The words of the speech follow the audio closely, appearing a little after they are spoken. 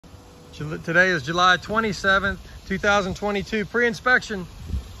Today is July 27th, 2022. Pre-inspection,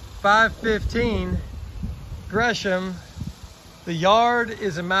 5:15, Gresham. The yard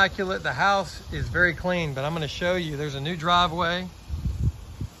is immaculate. The house is very clean, but I'm going to show you. There's a new driveway.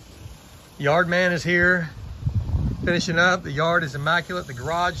 Yard man is here finishing up. The yard is immaculate. The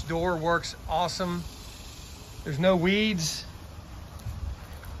garage door works awesome. There's no weeds.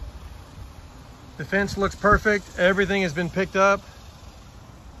 The fence looks perfect. Everything has been picked up.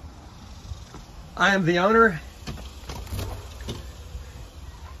 I am the owner.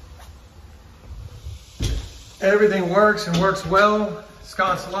 Everything works and works well.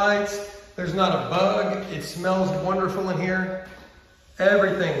 Sconce lights. There's not a bug. It smells wonderful in here.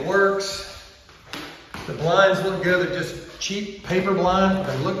 Everything works. The blinds look good. They're just cheap paper blinds.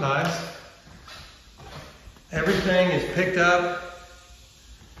 They look nice. Everything is picked up.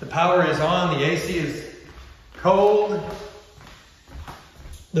 The power is on. The AC is cold.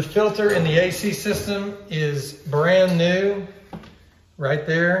 The filter in the AC system is brand new. Right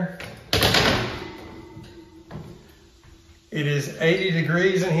there. It is 80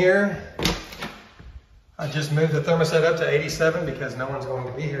 degrees in here. I just moved the thermostat up to 87 because no one's going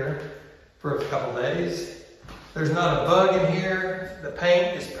to be here for a couple days. There's not a bug in here. The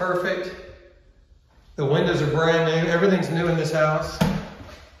paint is perfect. The windows are brand new. Everything's new in this house.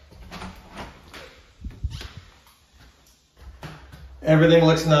 Everything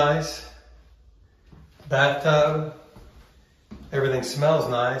looks nice. Bathtub. Everything smells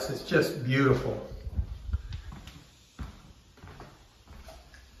nice. It's just beautiful.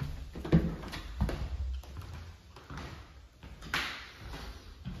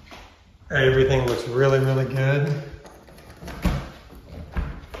 Everything looks really, really good.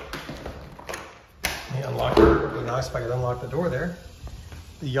 Let me unlock it. It would be nice if I could unlock the door there.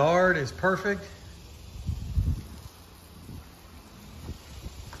 The yard is perfect.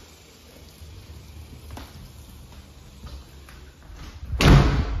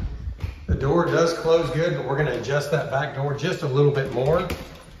 The door does close good, but we're going to adjust that back door just a little bit more.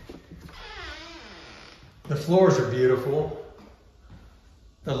 The floors are beautiful.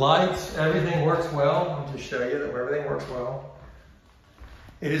 The lights, everything works well. I'll just show you that everything works well.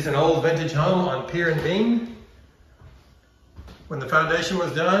 It is an old vintage home on pier and beam. When the foundation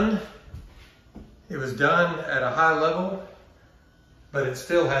was done, it was done at a high level, but it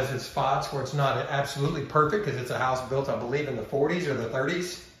still has its spots where it's not absolutely perfect because it's a house built, I believe, in the 40s or the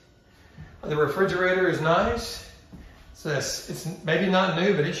 30s. The refrigerator is nice. So it's maybe not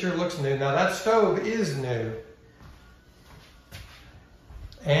new, but it sure looks new. Now that stove is new.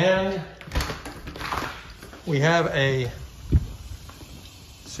 And we have a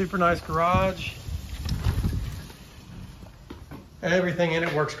super nice garage. Everything in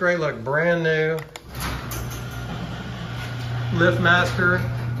it works great. Look, brand new. LiftMaster.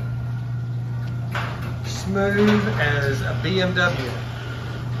 Smooth as a BMW.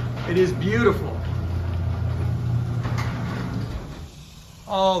 It is beautiful.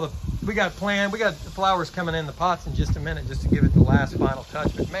 We got the flowers coming in the pots in just a minute just to give it the last final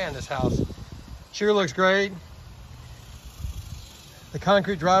touch. But man, this house sure looks great. The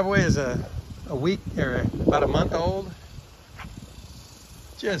concrete driveway is a week or about a month old.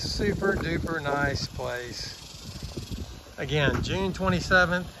 Just super duper nice place. Again, June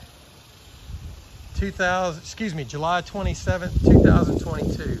 27th, July 27th,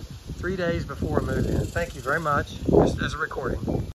 2022. 3 days before I move in. Thank you very much. Just as a recording.